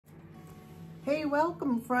Hey,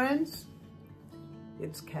 welcome friends.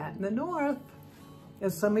 It's Kat in the North.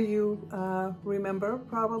 As some of you remember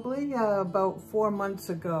probably, about 4 months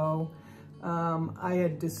ago, I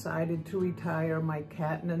had decided to retire my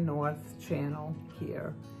Kat in the North channel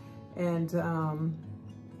here. And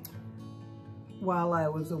while I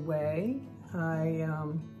was away, I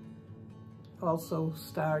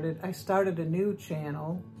started a new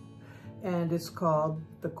channel, and it's called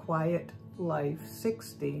The Quiet Life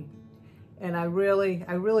 60. And I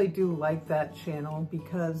really do like that channel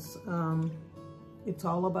because it's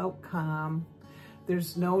all about calm.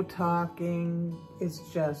 There's no talking. It's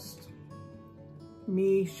just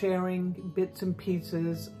me sharing bits and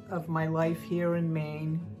pieces of my life here in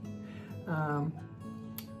Maine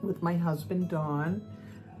with my husband, Don.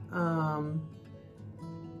 I'm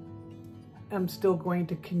still going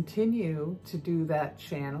to continue to do that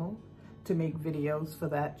channel, to make videos for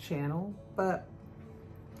that channel. But,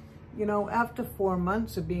 you know, after 4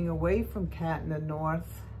 months of being away from Kat in the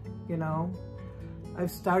North, you know,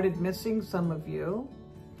 I've started missing some of you.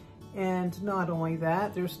 And not only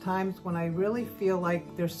that, there's times when I really feel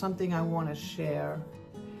like there's something I want to share.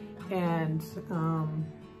 And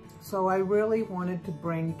so I really wanted to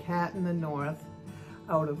bring Kat in the North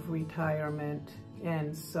out of retirement.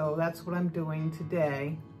 And so that's what I'm doing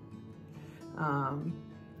today.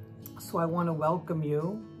 So I want to welcome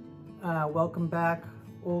you. Welcome back,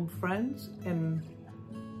 old friends, and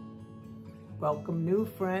welcome new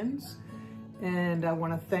friends. And I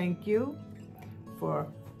want to thank you for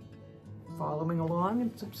following along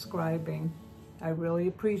and subscribing. I really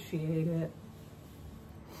appreciate it.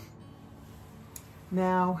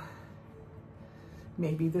 Now,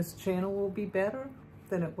 maybe this channel will be better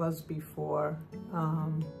than it was before.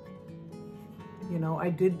 You know, I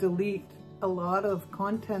did delete a lot of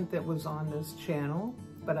content that was on this channel,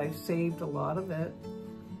 but I saved a lot of it.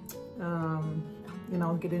 You know,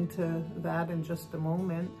 I'll get into that in just a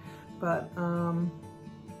moment, but a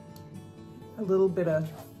little bit of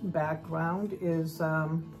background is I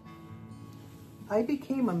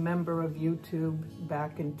became a member of YouTube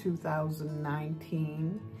back in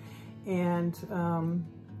 2019, and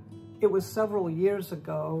it was several years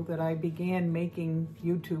ago that I began making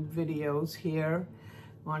YouTube videos here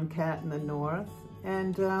on Kat in the North.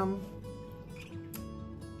 And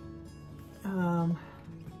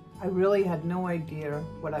I really had no idea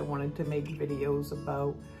what I wanted to make videos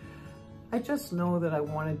about. I just know that I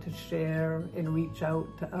wanted to share and reach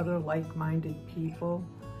out to other like-minded people,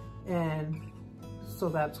 and so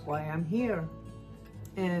that's why I'm here.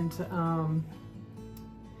 And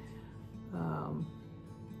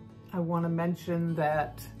I want to mention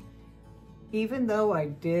that even though I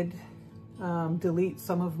did delete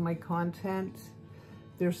some of my content,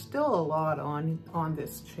 there's still a lot on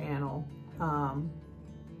this channel.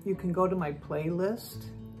 You can go to my playlist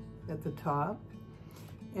at the top,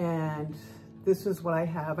 and this is what I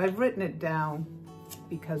have. I've written it down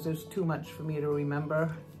because there's too much for me to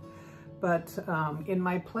remember. But in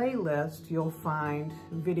my playlist, you'll find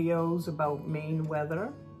videos about Maine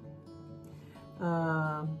weather,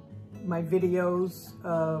 my videos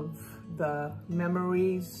of the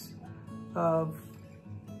memories of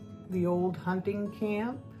the old hunting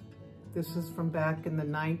camp. This is from back in the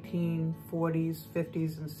 1940s,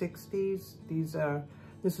 50s, and 60s.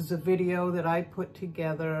 This is a video that I put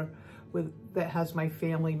together that has my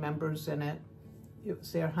family members in it. It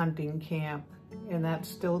was their hunting camp, and that's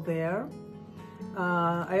still there.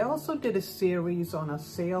 I also did a series on a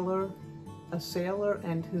sailor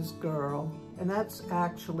and his girl, and that's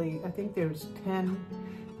actually, I think there's 10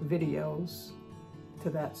 videos to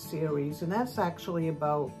that series, and that's actually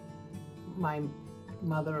about my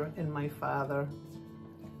mother and my father,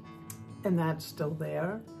 and that's still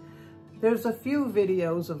there. There's a few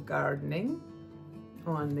videos of gardening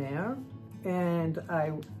on there, and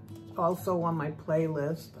I also, on my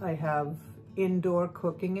playlist, I have indoor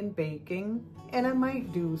cooking and baking, and I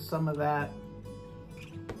might do some of that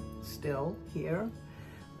still here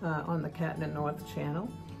on the Kat in the North channel.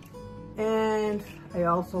 And I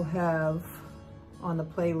also have on the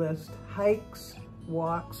playlist hikes,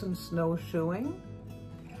 walks, and snowshoeing.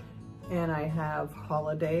 And I have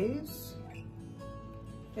holidays,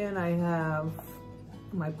 and I have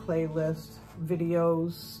my playlist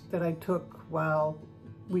videos that I took while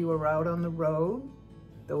we were out on the road.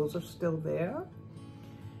 Those are still there.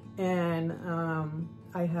 And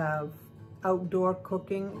I have outdoor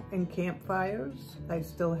cooking and campfires. I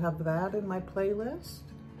still have that in my playlist.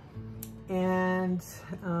 And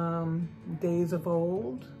Days of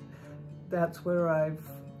Old, that's where I've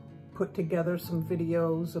put together some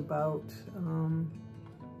videos about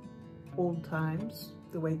old times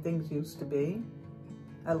the way things used to be.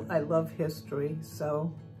 I love history,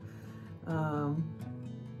 so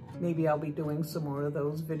maybe I'll be doing some more of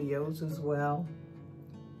those videos as well.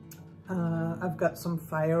 I've got some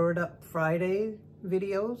Fire It Up Friday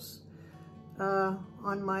videos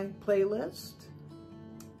on my playlist,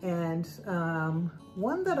 and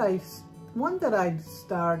one that I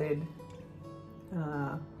started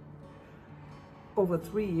over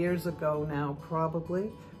 3 years ago now,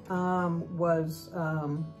 probably, was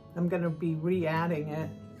I'm gonna be re-adding it.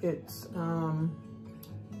 It's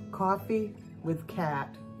Coffee with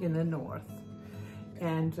Kat in the North,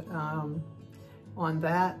 and on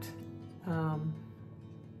that,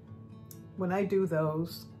 when I do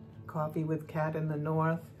those, Coffee with Kat in the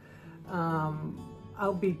North,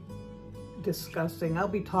 I'll be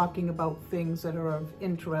talking about things that are of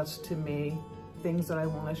interest to me, things that I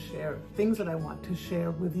want to share, things that I want to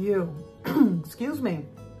share with you. Excuse me.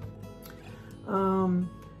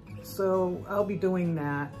 So I'll be doing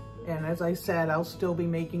that. And as I said, I'll still be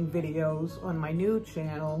making videos on my new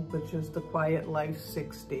channel, which is The Quiet Life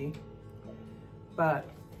 60. But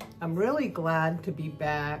I'm really glad to be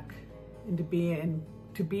back and to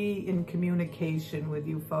be in communication with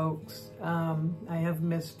you folks. I have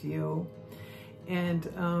missed you, and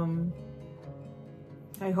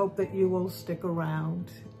I hope that you will stick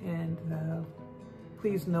around, and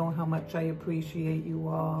please know how much I appreciate you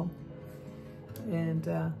all. And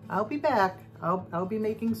I'll be back. I'll be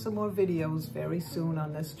making some more videos very soon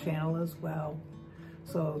on this channel as well.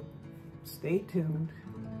 So stay tuned,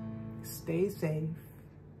 stay safe,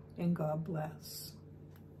 and God bless.